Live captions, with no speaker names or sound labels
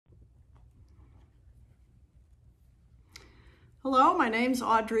Hello, my name's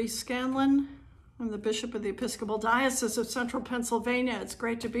Audrey Scanlan. I'm the Bishop of the Episcopal Diocese of Central Pennsylvania. It's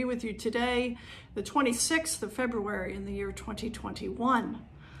great to be with you today, the 26th of February in the year 2021.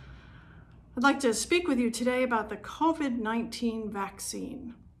 I'd like to speak with you today about the COVID-19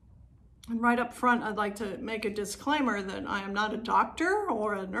 vaccine. And right up front, I'd like to make a disclaimer that I am not a doctor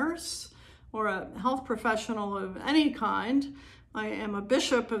or a nurse or a health professional of any kind. I am a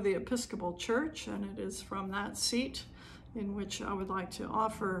bishop of the Episcopal Church, and it is from that seat in which I would like to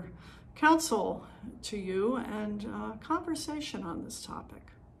offer counsel to you and conversation on this topic.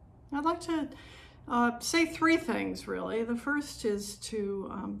 I'd like to say three things, really. The first is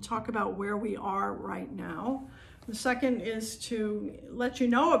to talk about where we are right now. The second is to let you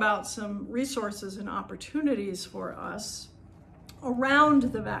know about some resources and opportunities for us around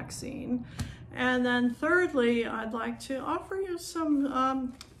the vaccine. And then thirdly, I'd like to offer you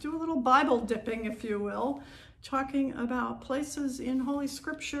some, do a little Bible dipping, if you will, talking about places in Holy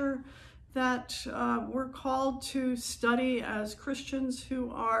Scripture that we're called to study as Christians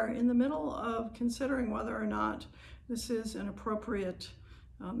who are in the middle of considering whether or not this is an appropriate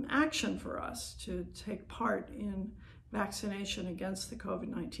action for us to take part in vaccination against the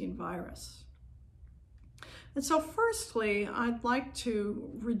COVID-19 virus. And so firstly, I'd like to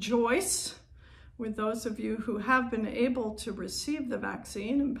rejoice with those of you who have been able to receive the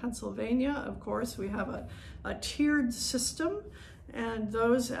vaccine. In Pennsylvania, of course, we have a tiered system, and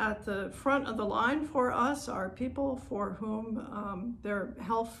those at the front of the line for us are people for whom their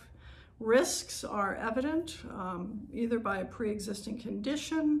health risks are evident, either by a pre-existing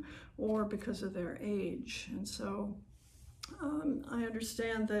condition or because of their age. And so I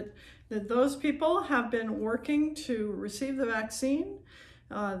understand that those people have been working to receive the vaccine.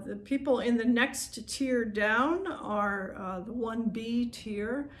 The people in the next tier down are the 1B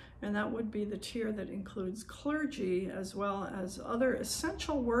tier, and that would be the tier that includes clergy as well as other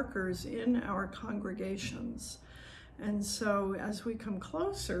essential workers in our congregations. And so as we come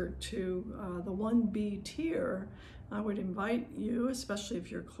closer to the 1B tier, I would invite you, especially if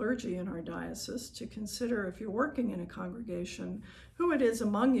you're clergy in our diocese, to consider, if you're working in a congregation, who it is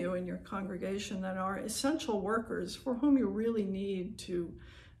among you in your congregation that are essential workers for whom you really need to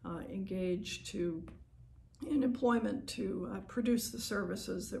engage in employment to produce the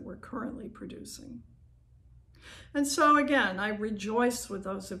services that we're currently producing. And so again, I rejoice with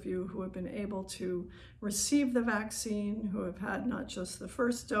those of you who have been able to receive the vaccine, who have had not just the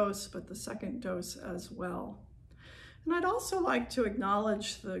first dose, but the second dose as well. And I'd also like to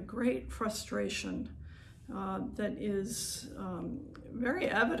acknowledge the great frustration that is very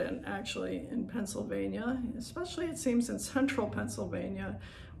evident, actually, in Pennsylvania, especially it seems in central Pennsylvania,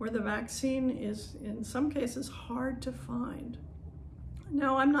 where the vaccine is in some cases hard to find.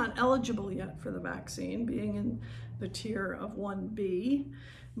 Now, I'm not eligible yet for the vaccine, being in the tier of 1B,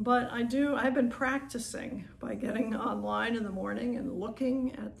 but I've been practicing by getting online in the morning and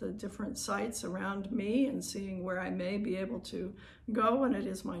looking at the different sites around me and seeing where I may be able to go when it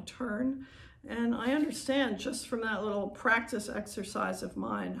is my turn. And I understand just from that little practice exercise of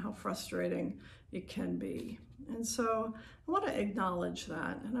mine how frustrating it can be. And so I want to acknowledge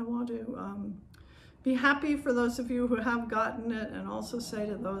that, and I want to be happy for those of you who have gotten it, and also say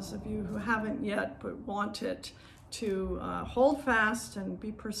to those of you who haven't yet but want it to hold fast and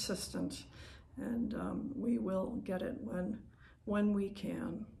be persistent, and we will get it when we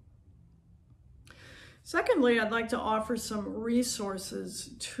can. Secondly, I'd like to offer some resources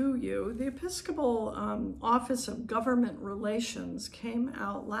to you. The Episcopal Office of Government Relations came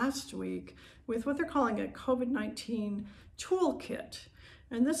out last week with what they're calling a COVID-19 toolkit.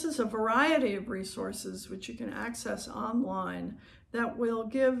 And this is a variety of resources which you can access online that will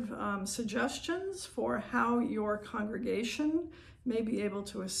give suggestions for how your congregation may be able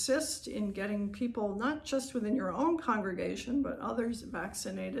to assist in getting people, not just within your own congregation, but others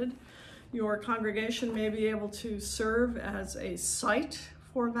vaccinated. Your congregation may be able to serve as a site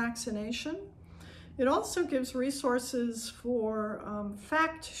for vaccination. It also gives resources for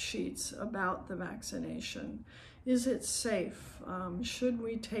fact sheets about the vaccination. Is it safe? Should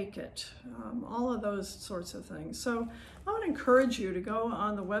we take it? All of those sorts of things. So I would encourage you to go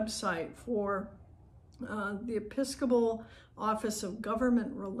on the website for the Episcopal Office of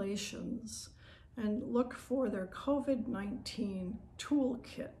Government Relations and look for their COVID-19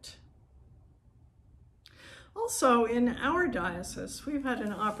 toolkit. Also, in our diocese, we've had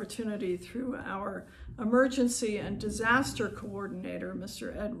an opportunity through our emergency and disaster coordinator,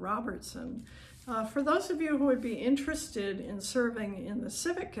 Mr. Ed Robertson. For those of you who would be interested in serving in the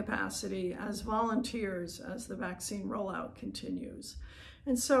civic capacity as volunteers as the vaccine rollout continues,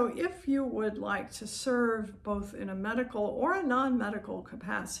 And so if you would like to serve both in a medical or a non-medical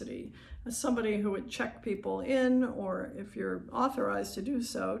capacity, as somebody who would check people in, or if you're authorized to do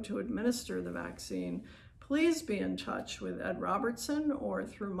so, to administer the vaccine, please be in touch with Ed Robertson or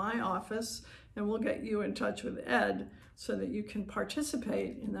through my office, and we'll get you in touch with Ed so that you can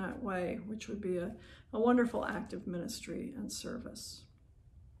participate in that way, which would be a wonderful act of ministry and service.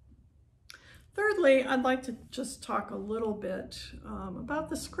 Thirdly, I'd like to just talk a little bit about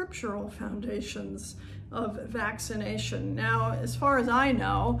the scriptural foundations of vaccination. Now, as far as I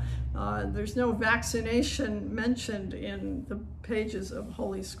know, there's no vaccination mentioned in the pages of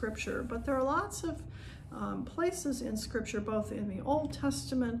Holy Scripture, but there are lots of places in Scripture, both in the Old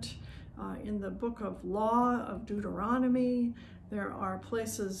Testament, in the book of Law of Deuteronomy. There are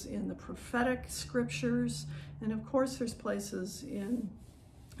places in the prophetic scriptures, and of course there's places in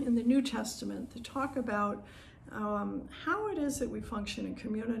the New Testament to talk about how it is that we function in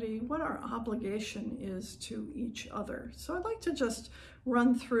community, what our obligation is to each other. So I'd like to just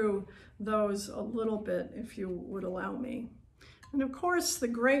run through those a little bit, if you would allow me. And of course, the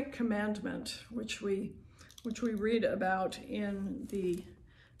great commandment, which we read about in the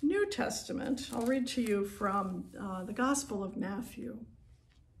New Testament, I'll read to you from the Gospel of Matthew.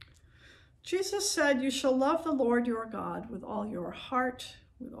 Jesus said, "You shall love the Lord your God with all your heart,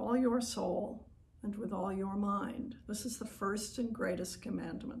 with all your soul, and with all your mind." This is the first and greatest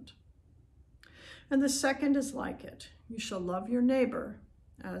commandment. And the second is like it. You shall love your neighbor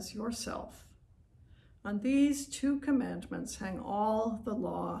as yourself. On these two commandments hang all the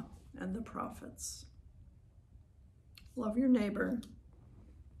law and the prophets. Love your neighbor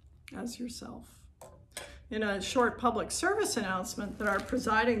as yourself. In a short public service announcement that our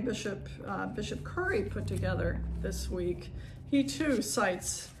presiding bishop, Bishop Curry, put together this week, he too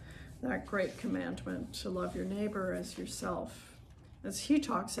cites that great commandment to love your neighbor as yourself, as he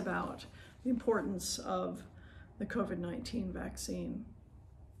talks about the importance of the COVID-19 vaccine.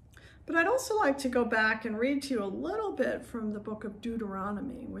 But I'd also like to go back and read to you a little bit from the book of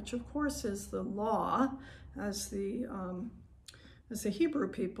Deuteronomy, which of course is the law as the Hebrew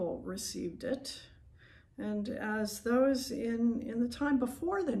people received it, and as those in the time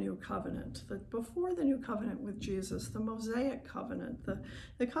before the New Covenant, before the New Covenant with Jesus, the Mosaic Covenant,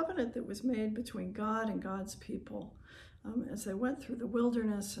 the covenant that was made between God and God's people as they went through the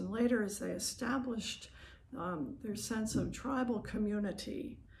wilderness, and later as they established their sense of tribal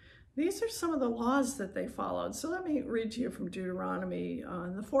community. These are some of the laws that they followed. So let me read to you from Deuteronomy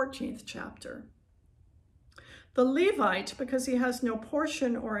in the 14th chapter. "The Levite, because he has no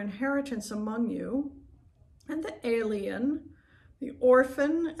portion or inheritance among you, and the alien, the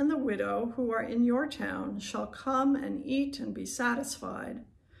orphan, and the widow who are in your town shall come and eat and be satisfied,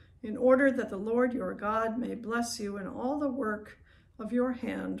 in order that the Lord your God may bless you in all the work of your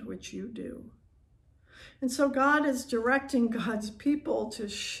hand which you do." And so God is directing God's people to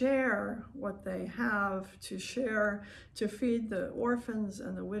share what they have, to share, to feed the orphans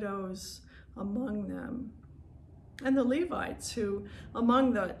and the widows among them. And the Levites, who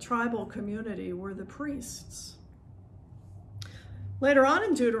among the tribal community were the priests. Later on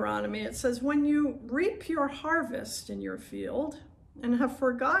in Deuteronomy, it says, "When you reap your harvest in your field and have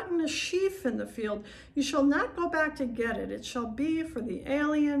forgotten a sheaf in the field, you shall not go back to get it. It shall be for the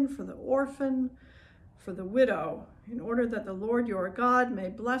alien, for the orphan, for the widow, in order that the Lord your God may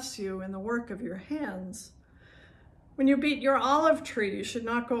bless you in the work of your hands. When you beat your olive tree, you should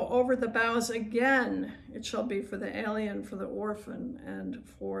not go over the boughs again. It shall be for the alien, for the orphan, and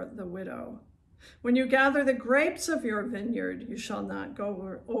for the widow. When you gather the grapes of your vineyard, you shall not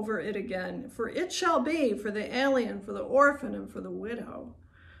go over it again, for it shall be for the alien, for the orphan, and for the widow."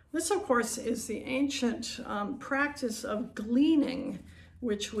 This, of course, is the ancient practice of gleaning,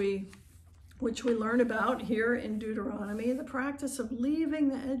 which we learn about here in Deuteronomy, the practice of leaving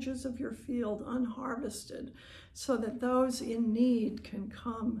the edges of your field unharvested so that those in need can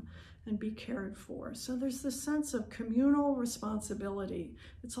come and be cared for. So there's this sense of communal responsibility.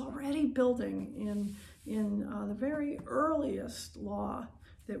 It's already building in the very earliest law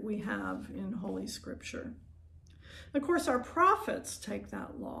that we have in Holy Scripture. Of course, our prophets take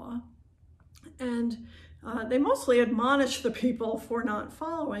that law and they mostly admonish the people for not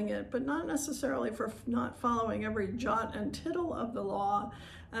following it, but not necessarily for not following every jot and tittle of the law,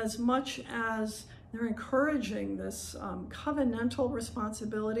 as much as they're encouraging this covenantal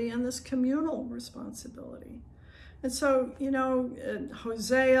responsibility and this communal responsibility. And so,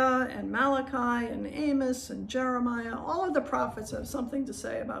 Hosea and Malachi and Amos and Jeremiah, all of the prophets have something to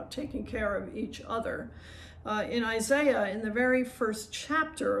say about taking care of each other. In Isaiah, in the very first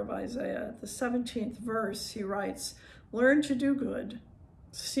chapter of Isaiah, the 17th verse, he writes, "Learn to do good,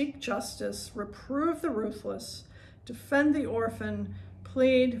 seek justice, reprove the ruthless, defend the orphan,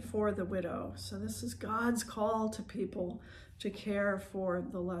 plead for the widow. So this is God's call to people to care for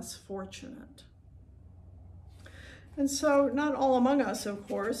the less fortunate. And so not all among us, of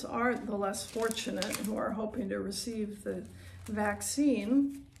course, are the less fortunate who are hoping to receive the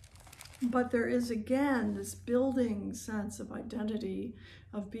vaccine, but there is, again, this building sense of identity,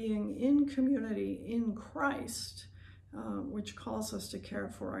 of being in community in Christ, which calls us to care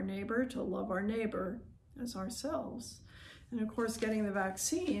for our neighbor, to love our neighbor as ourselves. And of course, getting the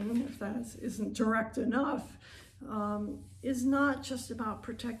vaccine, if that isn't direct enough, is not just about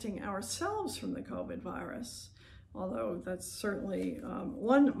protecting ourselves from the COVID virus, although that's certainly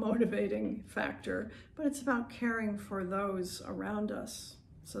one motivating factor, but it's about caring for those around us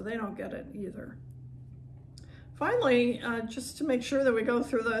so they don't get it either. Finally, just to make sure that we go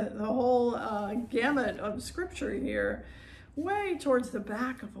through the whole gamut of Scripture here, way towards the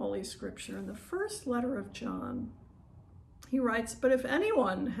back of Holy Scripture, in the first letter of John, he writes, "But if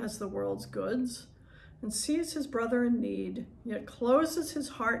anyone has the world's goods and sees his brother in need, yet closes his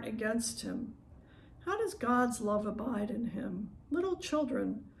heart against him, how does God's love abide in him? Little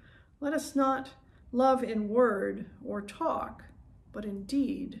children, let us not love in word or talk, but in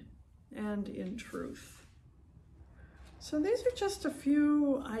deed and in truth." So these are just a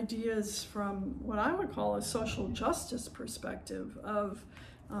few ideas from what I would call a social justice perspective of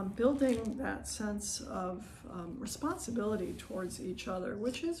building that sense of responsibility towards each other,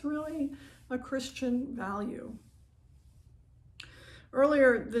 which is really a Christian value.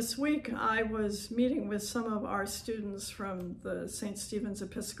 Earlier this week, I was meeting with some of our students from the St. Stephen's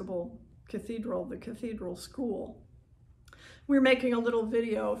Episcopal Cathedral, the Cathedral School. We're making a little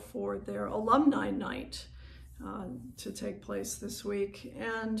video for their alumni night to take place this week.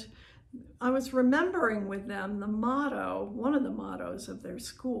 And I was remembering with them the motto, one of the mottos of their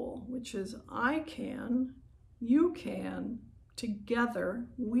school, which is, "I can, you can, together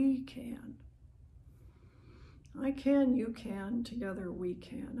we can." I can, you can, together we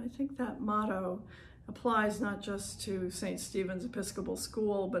can. I think that motto applies not just to St. Stephen's Episcopal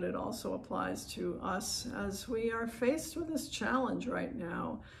School, but it also applies to us as we are faced with this challenge right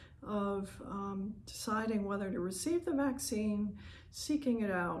now of deciding whether to receive the vaccine, seeking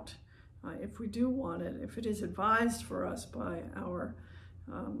it out, if we do want it, if it is advised for us by our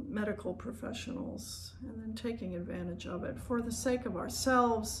medical professionals, and then taking advantage of it for the sake of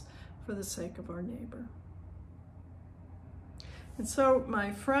ourselves, for the sake of our neighbor. And so,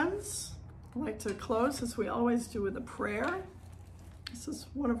 my friends, I'd like to close, as we always do, with a prayer. This is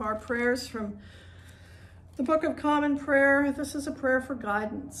one of our prayers from the Book of Common Prayer. This is a prayer for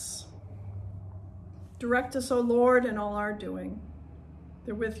guidance. "Direct us, O Lord, in all our doing,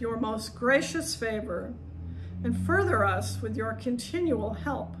 that with your most gracious favor, and further us with your continual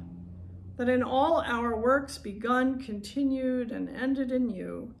help, that in all our works begun, continued, and ended in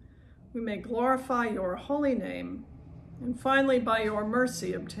you, we may glorify your holy name, and finally, by your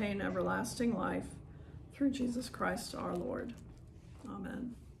mercy, obtain everlasting life, through Jesus Christ our Lord.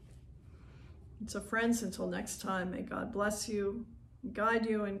 Amen." And so friends, until next time, may God bless you, guide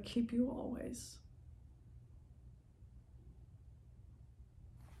you, and keep you always.